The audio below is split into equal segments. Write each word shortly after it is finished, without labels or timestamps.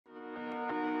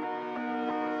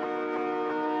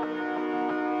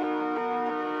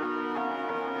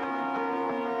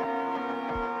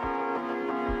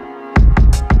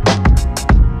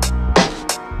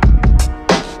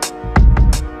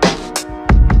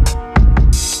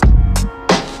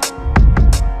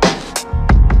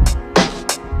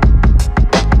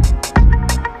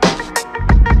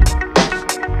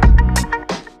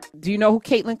know who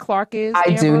Caitlin Clark is, I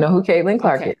do Amber? know who Caitlin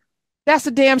Clark Okay. is, That's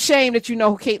a damn shame that you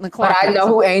know who Caitlin but Clark I know is.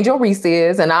 who Angel Reese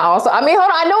is, and I mean,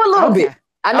 hold on, I know a little bit. Okay.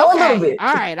 I know a little Okay. bit.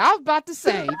 All right. I was about to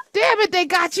say, damn it, they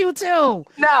got you too. And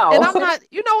No. I'm not,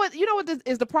 you know what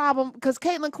is the problem? Because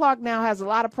Caitlin Clark now has a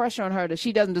lot of pressure on her that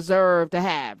she doesn't deserve to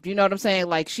have. Do you know what I'm saying?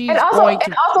 Like And she's also, going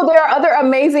and to, also there are other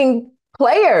amazing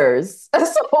players.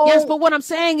 yes, So but what I'm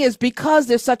saying is because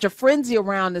there's such a frenzy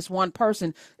around this one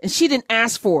person and she didn't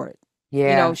ask for it.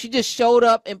 yeah, She just showed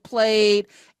up and played.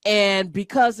 And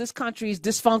because this country is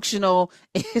dysfunctional,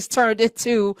 it's turned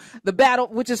into the battle,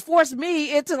 which has forced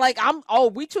me into like,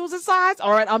 we choosing sides. All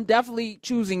right, I'm definitely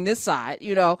choosing this side, and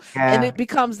yeah. it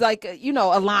becomes like, a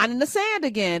line in the sand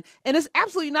again. And it's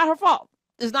absolutely not her fault.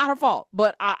 It's not her fault.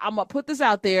 But I'm going to put this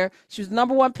out there. She was the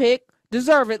number one pick,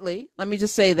 deservedly. Let me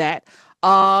just say that.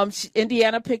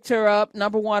 Indiana picked her up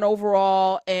number one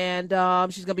overall, and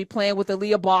she's going to be playing with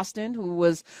Aaliyah Boston, who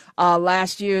was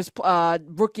last year's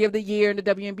Rookie of the Year in the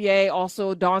WNBA.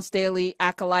 Also, Dawn Staley,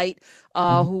 acolyte,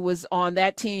 Mhm. who was on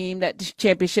that team, that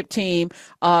championship team.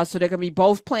 So they're going to be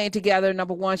both playing together.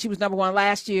 Number one, she was number one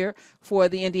last year for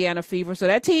the Indiana Fever. So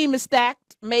that team is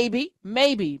stacked, maybe,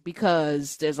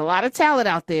 because there's a lot of talent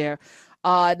out there.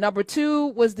 Number two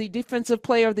was the Defensive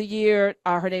Player of the Year.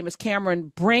 Her name is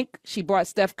Cameron Brink. She brought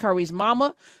Steph Curry's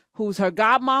mama, who's her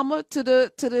godmama, to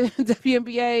the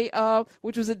WNBA,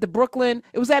 which was at the Brooklyn.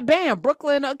 It was at BAM,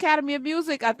 Brooklyn Academy of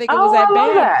Music. I think it was Oh, at I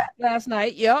love BAM that. last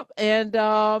night. Yep. And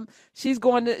she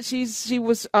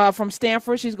was from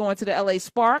Stanford. She's going to the LA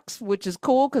Sparks, which is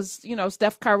cool because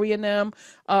Steph Curry and them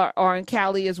are in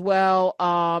Cali as well.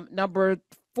 Number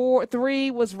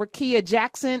three was Rakia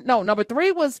Jackson. No, number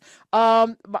three was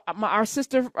our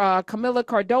sister Camila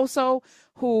Cardoso,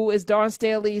 who is Dawn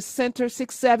Staley's center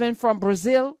 6'7" from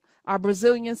Brazil. Our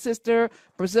Brazilian sister.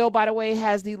 Brazil, by the way,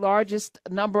 has the largest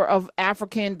number of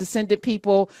African descended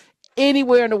people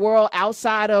anywhere in the world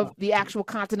outside of the actual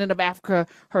continent of Africa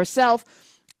herself.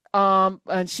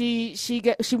 And she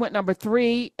went number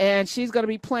three, and she's going to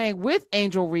be playing with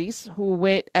Angel Reese, who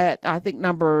went at I think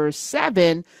number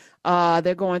seven.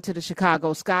 They're going to the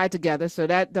Chicago Sky together, so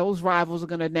that those rivals are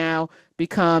going to now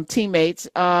become teammates.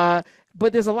 But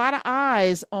there's a lot of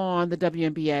eyes on the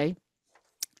WNBA,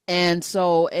 and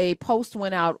so a post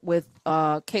went out with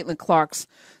Caitlin Clark's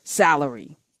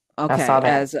salary. I Okay, saw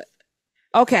that.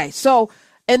 so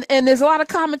and there's a lot of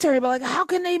commentary about like how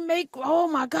can they make, oh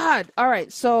my God. All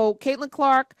right, so Caitlin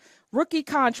Clark, rookie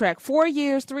contract, 4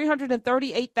 years,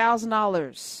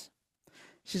 $338,000.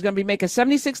 She's going to be making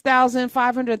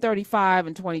 76,535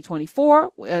 in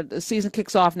 2024. The season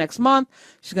kicks off next month.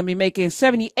 She's going to be making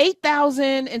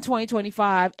 78,000 in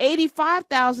 2025,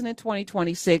 85,000 in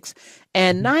 2026,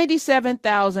 and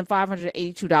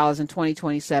 $97,582 in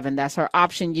 2027. That's her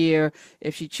option year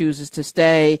if she chooses to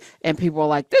stay. And people are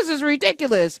like, this is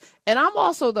ridiculous. And I'm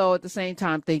also, though, at the same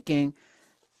time thinking,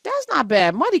 that's not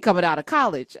bad money coming out of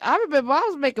college. I remember I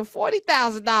was making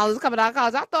 $40,000 coming out of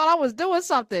college. I thought I was doing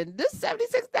something. This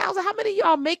 76,000. How many of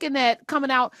y'all making that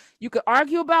coming out? You could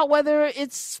argue about whether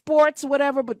it's sports,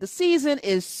 whatever, but the season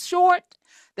is short.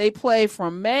 They play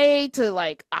from May to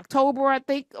like October, I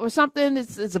think, or something.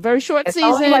 It's a very short It's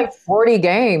only season. like 40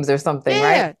 games or something,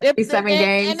 right? Yeah, 37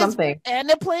 games, something. and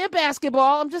they're playing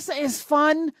basketball. I'm just saying it's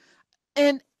fun.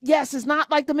 And yes, it's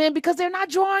not like the men because they're not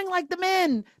drawing like the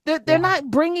men. They're Yeah. not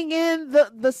bringing in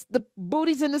the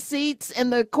booties in the seats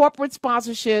and the corporate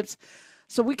sponsorships.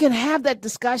 So we can have that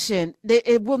discussion.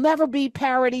 It will never be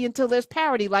parity until there's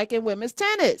parity, like in women's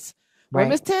tennis. Right.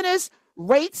 Women's tennis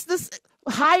rates this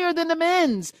higher than the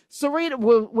men's. Serena,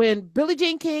 when Billie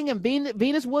Jean King and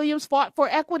Venus Williams fought for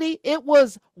equity, it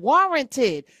was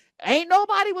warranted. Ain't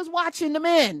nobody was watching the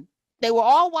men. They were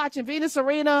all watching Venus,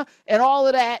 Serena, and all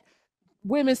of that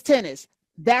women's tennis.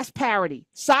 That's parity.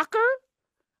 Soccer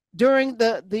during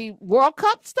the World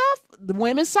Cup stuff, the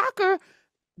women's soccer,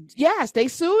 yes, they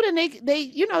sued and they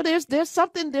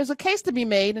there's a case to be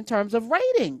made in terms of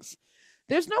ratings.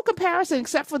 There's no comparison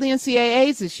except for the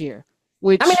NCAAs this year,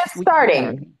 I mean, which it's we can starting,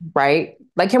 argue. right?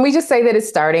 Like, can we just say that it's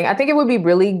starting? I think it would be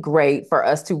really great for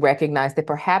us to recognize that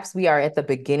perhaps we are at the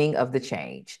beginning of the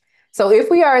change. So, if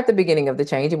we are at the beginning of the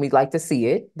change and we'd like to see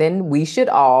it, then we should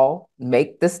all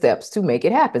make the steps to make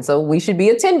it happen. So, we should be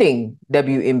attending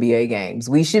WNBA games.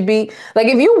 We should be like,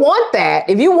 if you want that,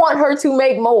 if you want her to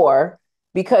make more,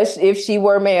 because if she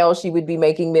were male, she would be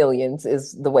making millions,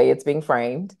 is the way it's being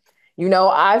framed.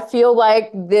 I feel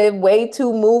like the way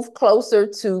to move closer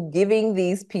to giving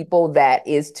these people that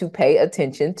is to pay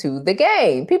attention to the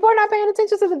game. People are not paying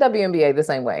attention to the WNBA the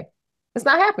same way. It's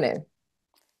not happening.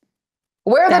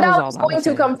 Where are the That was dollars all I going was to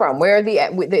saying. come from? Where are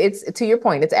it's to your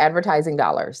point, it's advertising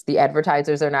dollars. The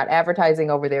advertisers are not advertising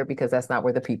over there because that's not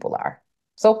where the people are.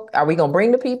 So are we gonna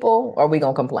bring the people or are we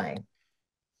gonna complain?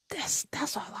 That's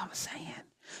all I was saying.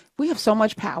 We have so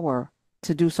much power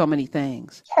to do so many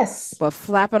things, Yes. but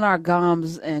flapping our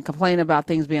gums and complaining about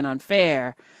things being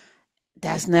unfair,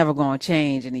 that's never going to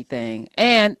change anything.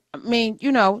 And I mean,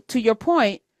 to your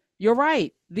point, you're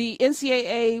right. The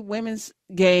NCAA women's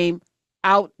game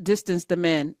outdistanced the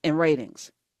men in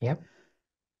ratings. Yep.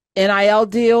 NIL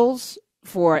deals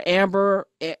for Angel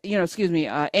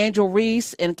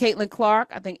Reese and Caitlin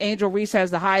Clark. I think Angel Reese has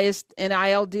the highest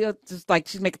NIL deal. Just like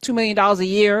she's making $2 million a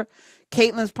year.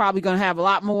 Caitlin's probably going to have a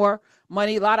lot more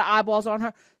money, a lot of eyeballs on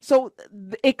her. So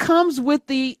it comes with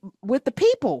the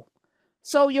people.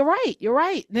 So you're right. You're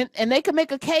right. And they could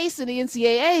make a case in the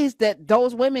NCAAs that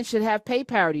those women should have pay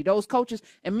parity. Those coaches,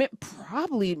 and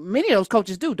probably many of those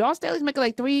coaches do. Dawn Staley's making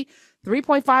like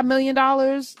 $3.5 million.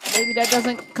 Maybe that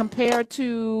doesn't compare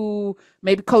to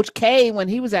maybe Coach K when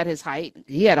he was at his height.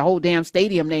 He had a whole damn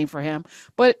stadium named for him.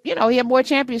 But he had more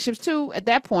championships too at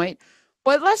that point.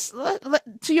 But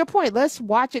to your point, let's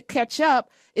watch it catch up.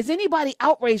 Is anybody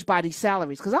outraged by these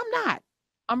salaries? Because I'm not.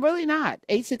 I'm really not.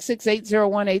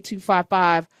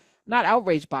 866-801-8255. Not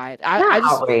outraged by it. I Not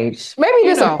just, outraged, maybe you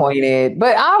know, disappointed,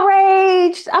 but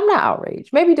outraged. I'm not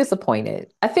outraged, maybe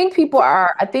disappointed. I think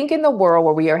in the world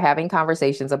where we are having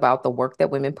conversations about the work that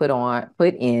women put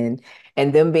in,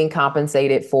 and them being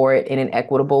compensated for it in an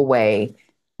equitable way,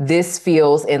 this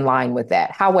feels in line with that.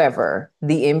 However,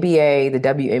 the NBA, the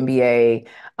WNBA,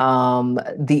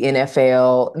 the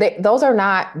NFL,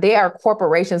 they are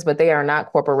corporations, but they are not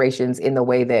corporations in the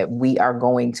way that we are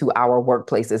going to our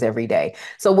workplaces every day.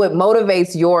 So what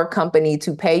motivates your company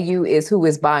to pay you is who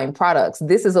is buying products.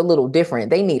 This is a little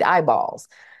different. They need eyeballs.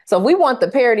 So if we want the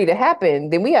parity to happen,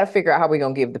 then we got to figure out how we're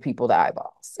going to give the people the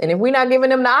eyeballs. And if we're not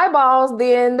giving them the eyeballs,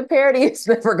 then the parity is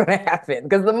never going to happen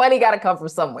because the money got to come from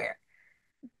somewhere.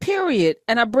 period.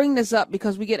 And I bring this up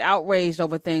because we get outraged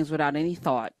over things without any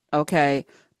thought. Okay.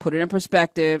 Put it in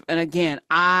perspective. And again,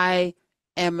 I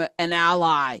am an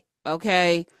ally.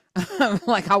 Okay.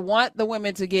 Like I want the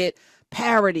women to get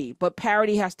parity, but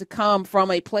parity has to come from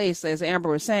a place, as Amber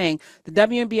was saying. The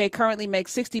WNBA currently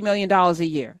makes $60 million a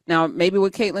year. Now, maybe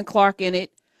with Caitlin Clark in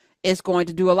it, it's going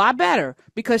to do a lot better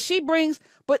because she brings,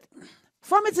 but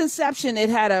from its inception, it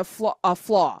had a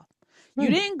flaw. You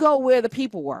Hmm. didn't go where the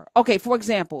people were. Okay, for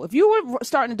example, if you were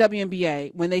starting the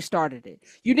WNBA when they started it,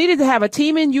 you needed to have a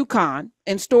team in Yukon,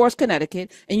 in Stores,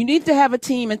 Connecticut, and you needed to have a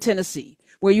team in Tennessee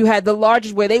where you had the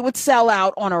largest, where they would sell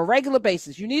out on a regular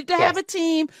basis. You needed to have Yes. a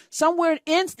team somewhere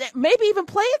in, maybe even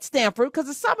play at Stanford because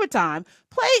it's summertime.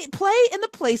 Play in the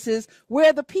places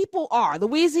where the people are.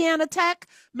 Louisiana Tech,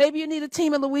 maybe you need a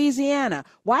team in Louisiana.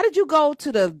 Why did you go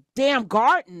to the damn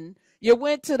Garden? You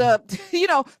went to the,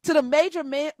 to the major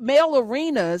male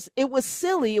arenas. It was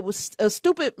silly. It was a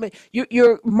stupid.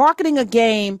 You're marketing a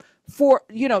game for,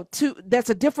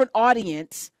 that's a different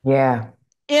audience Yeah.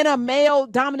 in a male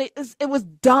dominate. It was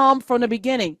dumb from the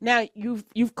beginning. Now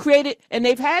you've created, and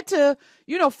they've had to,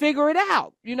 figure it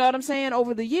out. You know what I'm saying,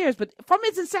 over the years. But from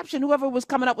its inception, whoever was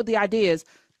coming up with the ideas,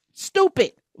 stupid.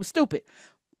 It was stupid.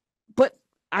 But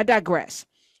I digress.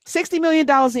 $60 million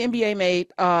the NBA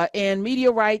made in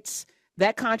media rights.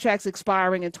 That contract's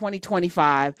expiring in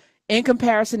 2025. In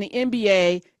comparison, the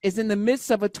NBA is in the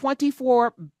midst of a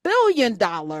 $24 billion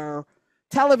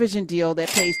television deal that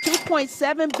pays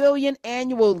 $2.7 billion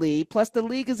annually. Plus, the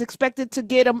league is expected to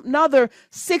get another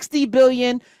 $60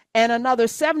 billion and another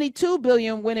 $72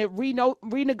 billion when it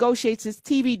renegotiates its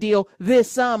TV deal this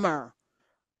summer.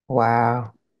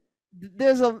 Wow.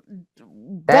 There's a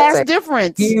That's a vast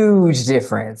difference. huge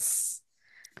difference.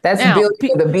 That's Now,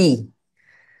 billion with a B.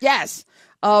 yes,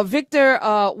 Victor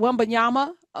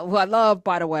Wembanyama, who I love,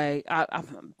 by the way,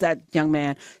 that young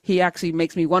man. He actually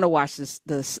makes me want to watch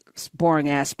this boring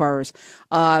ass Spurs.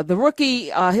 The rookie,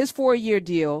 his 4-year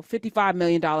deal, $55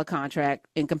 million contract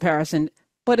in comparison,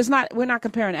 but it's not. We're not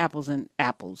comparing apples and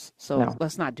apples, so No.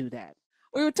 let's not do that.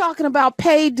 We were talking about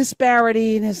pay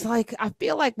disparity, and it's like I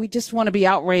feel like we just want to be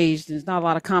outraged. There's not a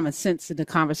lot of common sense in the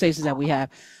conversations that we have.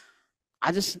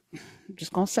 I'm just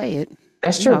gonna say it.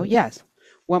 That's true. Yes.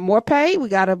 Want more pay? We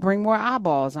got to bring more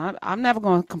eyeballs. I'm never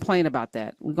going to complain about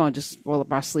that. We're going to just roll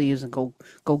up our sleeves and go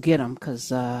get them because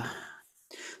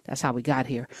that's how we got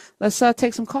here. Let's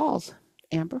take some calls,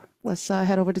 Amber. Let's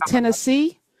head over to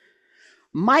Tennessee.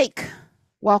 Mike,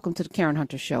 welcome to the Karen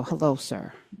Hunter Show. Hello,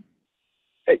 sir.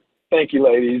 Hey, thank you,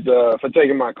 ladies, for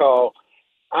taking my call.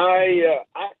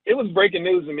 It was breaking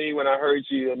news to me when I heard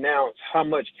you announce how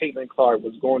much Caitlin Clark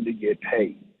was going to get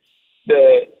paid.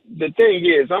 the thing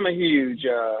is, I'm a huge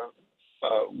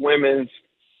women's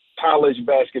college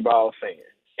basketball fan,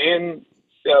 and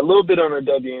a little bit on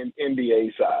the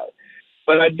WNBA side.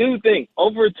 But I do think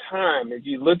over time, if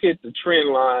you look at the trend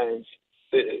lines,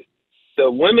 the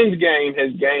women's game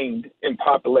has gained in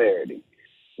popularity.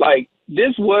 Like,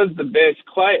 this was the best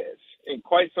class in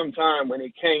quite some time when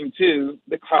it came to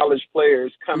the college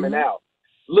players coming out.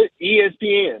 Look,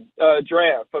 ESPN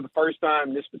draft for the first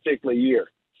time this particular year.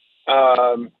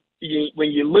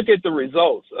 When you look at the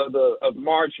results of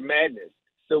March Madness,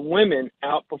 the women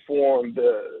outperformed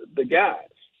the guys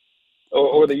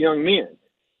or the young men.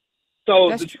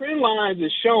 So the trend lines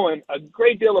is showing a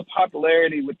great deal of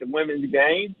popularity with the women's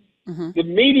game. The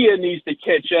media needs to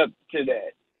catch up to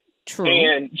that. True.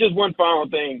 And just one final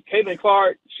thing, Caitlin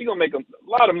Clark, she's going to make a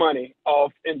lot of money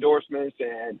off endorsements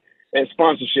and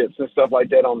sponsorships and stuff like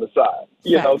that on the side.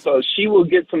 You know, so she will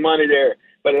get some money there.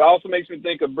 But it also makes me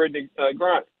think of Brittany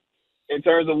Griner in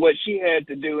terms of what she had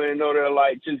to do in order to,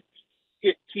 like, just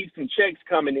keep some checks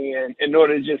coming in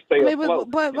order to just stay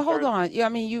afloat. But hold on. Yeah, I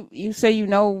mean, you say you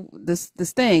know this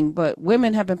thing, but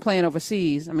women have been playing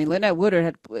overseas. I mean, Lynette Woodard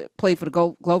had played for the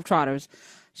Globetrotters.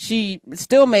 She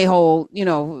still may hold, you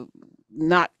know,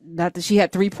 not that she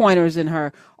had 3-pointers in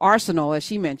her arsenal, as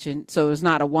she mentioned, so it's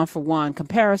not a 1-for-1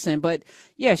 comparison. But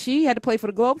yeah, she had to play for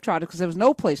the Globetrotters because there was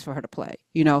no place for her to play.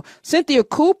 You know, Cynthia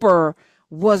Cooper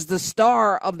was the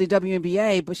star of the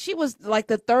WNBA, but she was like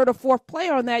the 3rd or 4th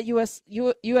player on that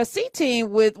USC team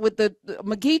with the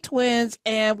McGee twins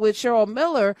and with Cheryl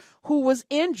Miller, who was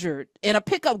injured in a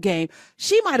pickup game.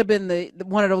 She might have been the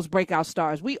one of those breakout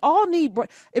stars. We all need,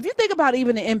 if you think about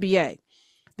even the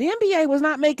NBA was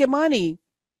not making money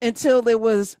until there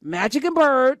was Magic and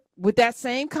Bird with that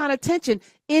same kind of tension.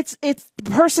 It's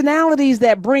personalities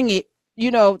that bring it,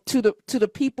 you know, to the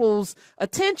people's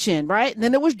attention, right? And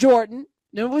then there was Jordan.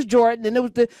 Then it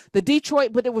was the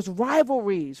Detroit, but it was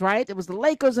rivalries, right? It was the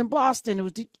Lakers in Boston. It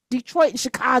was Detroit and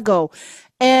Chicago.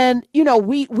 And, you know,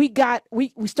 we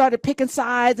started picking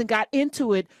sides and got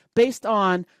into it based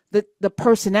on the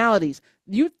personalities.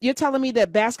 You're telling me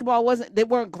that basketball they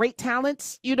weren't great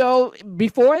talents, you know,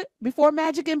 before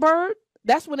Magic and Bird?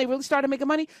 That's when they really started making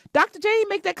money. Dr. J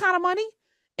make that kind of money.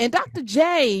 And Dr.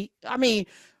 J, I mean,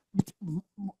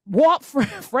 Walt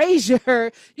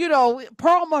Frazier, you know,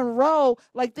 Pearl Monroe,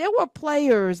 like there were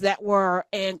players that were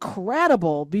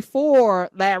incredible before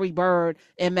Larry Bird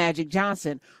and Magic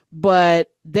Johnson,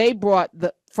 but they brought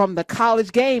from the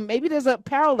college game. Maybe there's a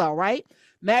parallel, right?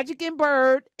 Magic and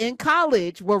Bird in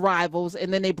college were rivals,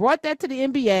 and then they brought that to the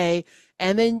NBA,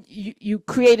 and then you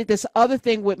created this other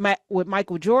thing with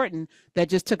Michael Jordan that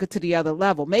just took it to the other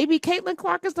level. Maybe Caitlin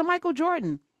Clark is the Michael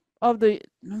Jordan of the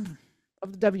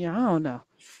W. I don't know.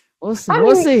 We'll see.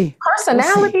 We'll see.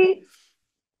 Personality. We'll see.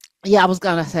 Yeah, I was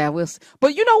gonna say we'll see.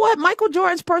 But you know what? Michael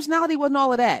Jordan's personality wasn't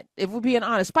all of that. If we're being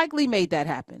honest, Spike Lee made that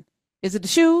happen. Is it the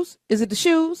shoes? Is it the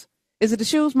shoes? Is it the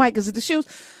shoes, Mike? Is it the shoes?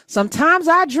 Sometimes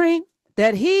I dream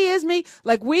that he is me.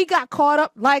 Like we got caught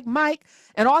up like Mike,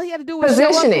 and all he had to do was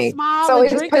positioning. Show up and smile so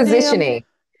and it's positioning.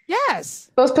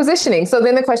 Yes. So it's positioning. So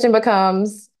then the question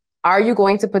becomes, are you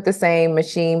going to put the same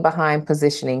machine behind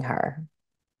positioning her?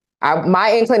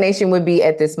 My inclination would be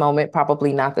at this moment,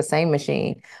 probably not the same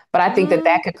machine, but I think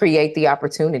that could create the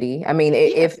opportunity. I mean,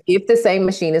 if the same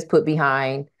machine is put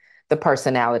behind the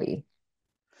personality.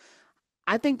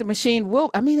 I think the machine will.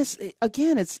 I mean,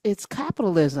 it's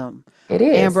capitalism. It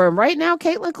is. Amber, right now,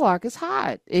 Caitlin Clark is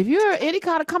hot. If you're any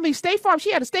kind of company, State Farm,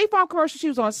 she had a State Farm commercial. She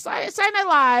was on Saturday Night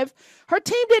Live. Her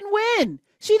team didn't win.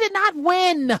 She did not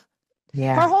win.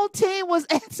 Yeah. Her whole team was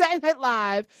at Saturday Night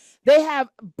Live. They have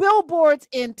billboards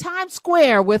in Times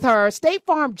Square with her. State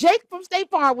Farm, Jake from State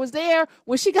Farm was there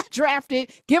when she got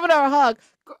drafted, giving her a hug.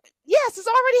 Yes, it's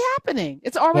already happening.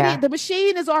 It's already, the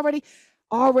machine is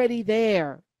already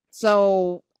there.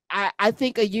 So I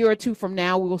think a year or two from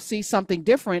now, we will see something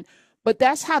different, but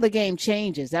that's how the game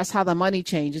changes. That's how the money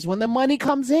changes. When the money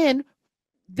comes in,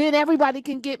 then everybody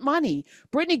can get money.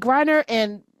 Brittany Griner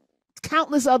and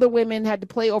countless other women had to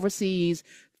play overseas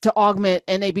to augment,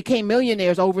 and they became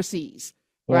millionaires overseas,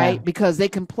 right? Because they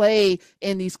can play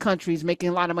in these countries, making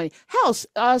a lot of money. Hell,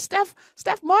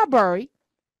 Stephon Marbury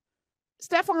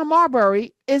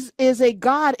is a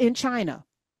god in China.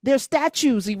 There's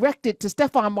statues erected to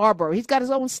Stephon Marbury. He's got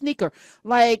his own sneaker.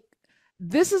 Like,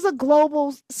 this is a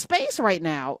global space right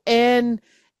now, and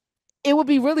it would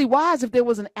be really wise if there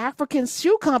was an African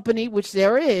shoe company, which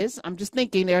there is. I'm just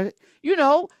thinking there, you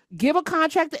know, give a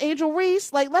contract to Angel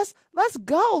Reese. Like, let's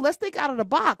go. Let's think out of the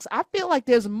box. I feel like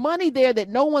there's money there that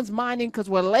no one's minding because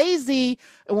we're lazy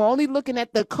and we're only looking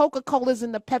at the Coca-Colas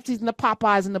and the Pepsis and the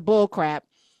Popeyes and the bull crap.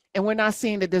 and we're not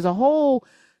seeing that there's a whole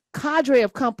cadre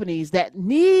of companies that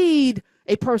need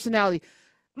a personality.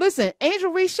 Listen,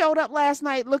 Angel Reese showed up last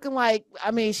night looking like,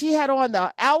 I mean, she had on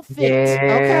the outfit,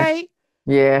 okay?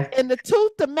 Yeah. And the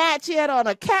tooth to match, she had on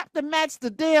a cap to match the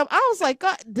damn. I was like,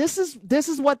 God, this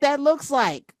is what that looks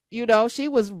like. You know, she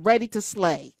was ready to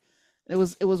slay. It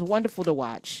was wonderful to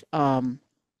watch. And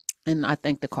I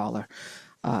thank the caller,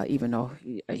 even though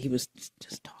he was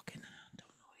just talking. I don't know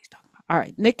what he's talking about. All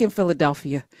right, Nick in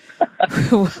Philadelphia.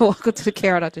 Welcome to the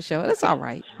Karen Arthur Show. That's all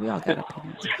right. We all got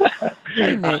opinions.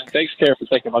 Hey, Nick. Thanks, Karen, for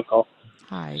taking my call.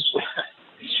 Hi.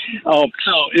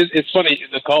 So it's funny.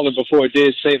 The caller before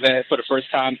did say that for the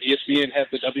first time, ESPN had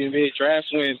the WNBA draft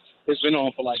when it's been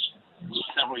on for like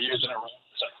several years in a row.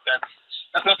 So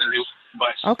that's nothing new.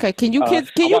 But okay, can you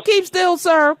keep still,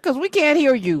 sir? Because we can't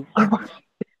hear you. my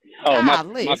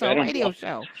it's bad. a radio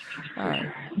show. All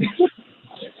right.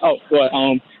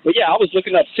 But yeah, I was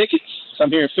looking up tickets. I'm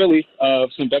here in Philly of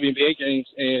some WNBA games,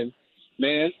 and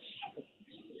man,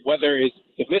 whether it's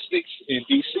the Mystics in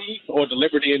DC or the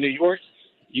Liberty in New York,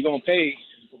 you're gonna pay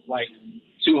like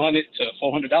 $200 to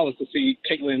 $400 to see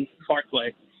Caitlin Clark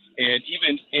play. And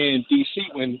even in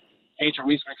DC, when Angel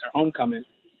Reese makes her homecoming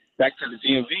back to the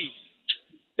DMV,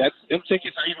 them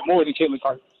tickets are even more than Caitlin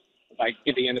Clark, like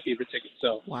Indiana Fever tickets.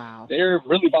 So wow, they're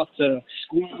really about to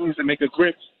squeeze and make a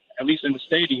grip, at least in the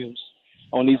stadiums,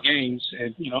 on these games.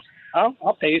 And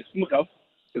I'll pay it. I'm gonna go.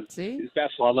 See, it's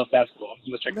basketball. I love basketball.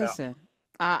 I'm gonna check it out. Listen,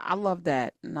 I love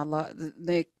that, and I love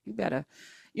Nick. You better,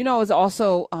 it's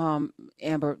also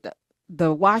Amber.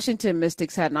 The Washington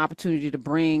Mystics had an opportunity to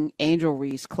bring Angel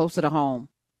Reese closer to home.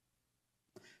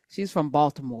 She's from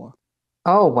Baltimore.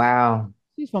 Oh wow.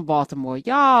 She's from Baltimore.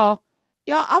 Y'all,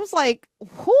 I was like,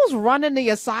 who's running the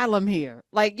asylum here?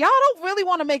 Like, y'all don't really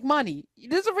want to make money.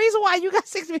 There's a reason why you got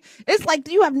 60. It's like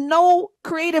you have no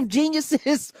creative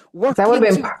geniuses working. That would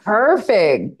have been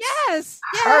perfect. Yes.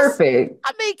 Perfect.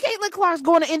 I mean, Caitlin Clark's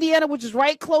going to Indiana, which is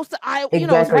right close to Iowa.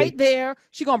 Exactly. It's right there.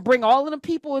 She's going to bring all of the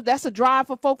people. That's a drive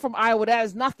for folk from Iowa. That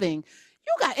is nothing.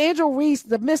 You got Angel Reese.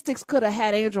 The Mystics could have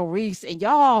had Angel Reese, and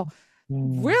y'all.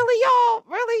 Really,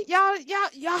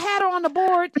 y'all had her on the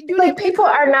board. Like people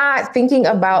are not thinking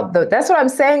about that's what I'm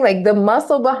saying. Like the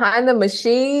muscle behind the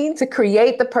machine to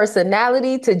create the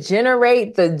personality, to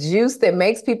generate the juice that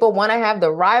makes people want to have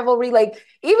the rivalry. Like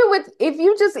if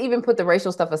you just even put the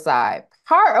racial stuff aside,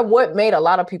 part of what made a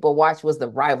lot of people watch was the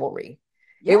rivalry.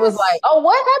 Yes. It was like, oh,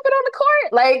 what happened on the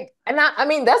court? Like, and I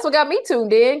mean, that's what got me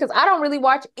tuned in because I don't really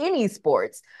watch any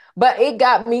sports. But it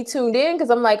got me tuned in because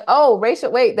I'm like, oh,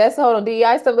 that's hold on,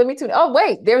 DEI stuff. Let me tune in. Oh,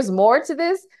 wait, there's more to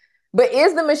this. But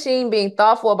is the machine being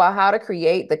thoughtful about how to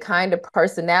create the kind of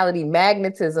personality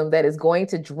magnetism that is going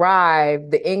to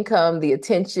drive the income, the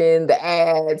attention, the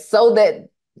ads, so that,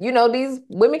 these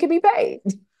women can be paid?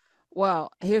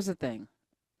 Well, here's the thing.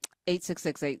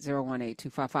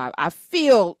 866-801-8255. I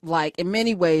feel like in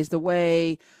many ways, the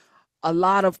way a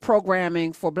lot of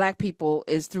programming for Black people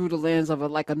is through the lens of a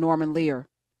Norman Lear.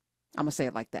 I'm going to say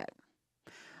it like that.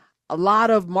 A lot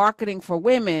of marketing for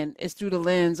women is through the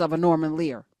lens of a Norman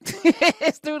Lear.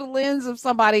 It's through the lens of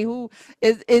somebody who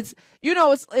it's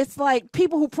like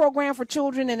people who program for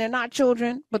children and they're not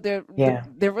children, but they're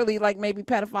really like maybe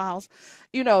pedophiles.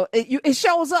 It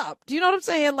shows up. Do you know what I'm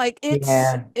saying? Like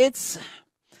it's,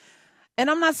 and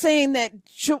I'm not saying that,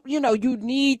 you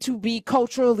need to be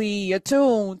culturally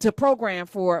attuned to program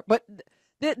for it, but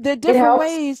there are different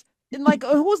ways. And like,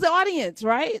 who's the audience,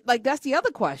 right? Like, that's the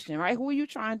other question, right? Who are you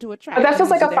trying to attract? But that feels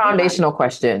like a foundational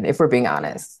question, if we're being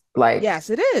honest. Like, yes,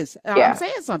 it is. I'm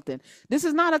saying something. This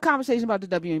is not a conversation about the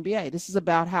WNBA. This is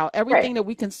about how everything that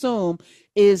we consume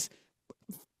is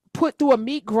put through a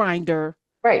meat grinder.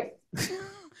 Right.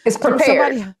 It's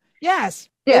prepared. Yes.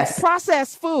 It's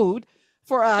processed food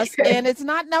for us, and it's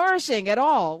not nourishing at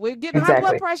all. We're getting high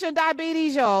blood pressure and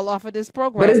diabetes, y'all, off of this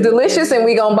program. But it's delicious, and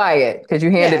we gonna buy it because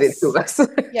you handed it to us.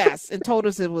 Yes, and told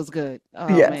us it was good. Oh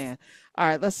man! All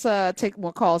right, let's take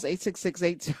more calls.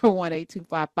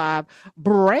 866-801-8255.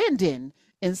 Brandon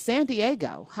in San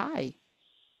Diego. Hi.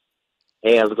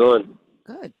 Hey, how's it going?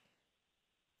 Good.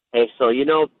 Hey, so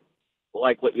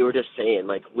like what you were just saying,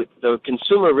 like the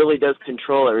consumer really does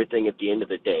control everything at the end of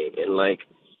the day, and like.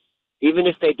 Even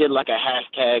if they did like a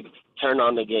hashtag turn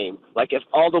on the game, like if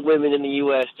all the women in the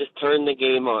U.S. just turned the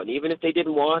game on, even if they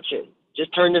didn't watch it,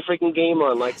 just turn the freaking game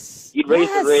on, like you'd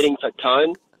raise the ratings a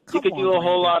ton. You could do a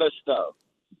whole lot of stuff.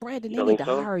 Brandon, they need to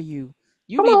hire you.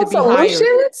 You Come need on, to be hired.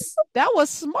 solutions. That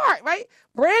was smart, right?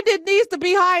 Brandon needs to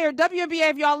be hired. WNBA,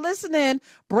 if y'all listening,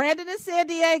 Brandon in San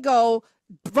Diego,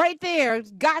 right there,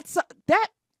 got that.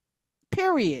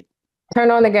 Period.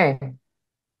 Turn on the game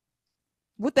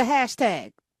With the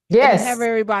hashtag. And then have Yes.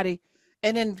 everybody,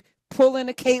 and then pull in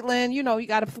a Caitlyn. You know, you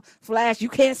got to flash. You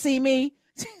can't see me.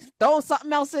 Throw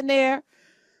something else in there.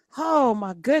 Oh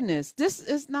my goodness, this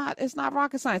is not. It's not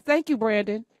rocket science. Thank you,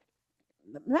 Brandon.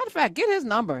 Matter of fact, get his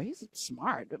number. He's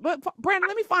smart. But Brandon,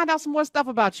 let me find out some more stuff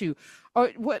about you. Or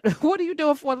what are you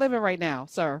doing for a living right now,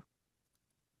 sir?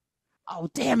 Oh,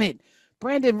 damn it.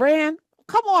 Brandon ran.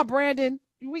 Come on, Brandon.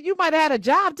 You might have had a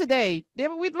job today.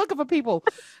 Damn it, we're looking for people.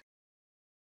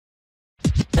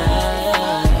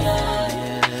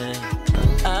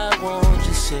 I won't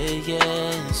just say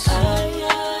yes.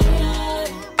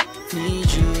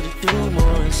 Need you to do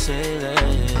more and say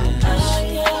less.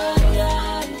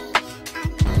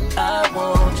 I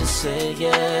won't just say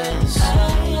yes.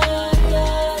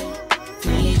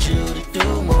 Need you to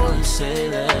do more and say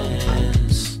less.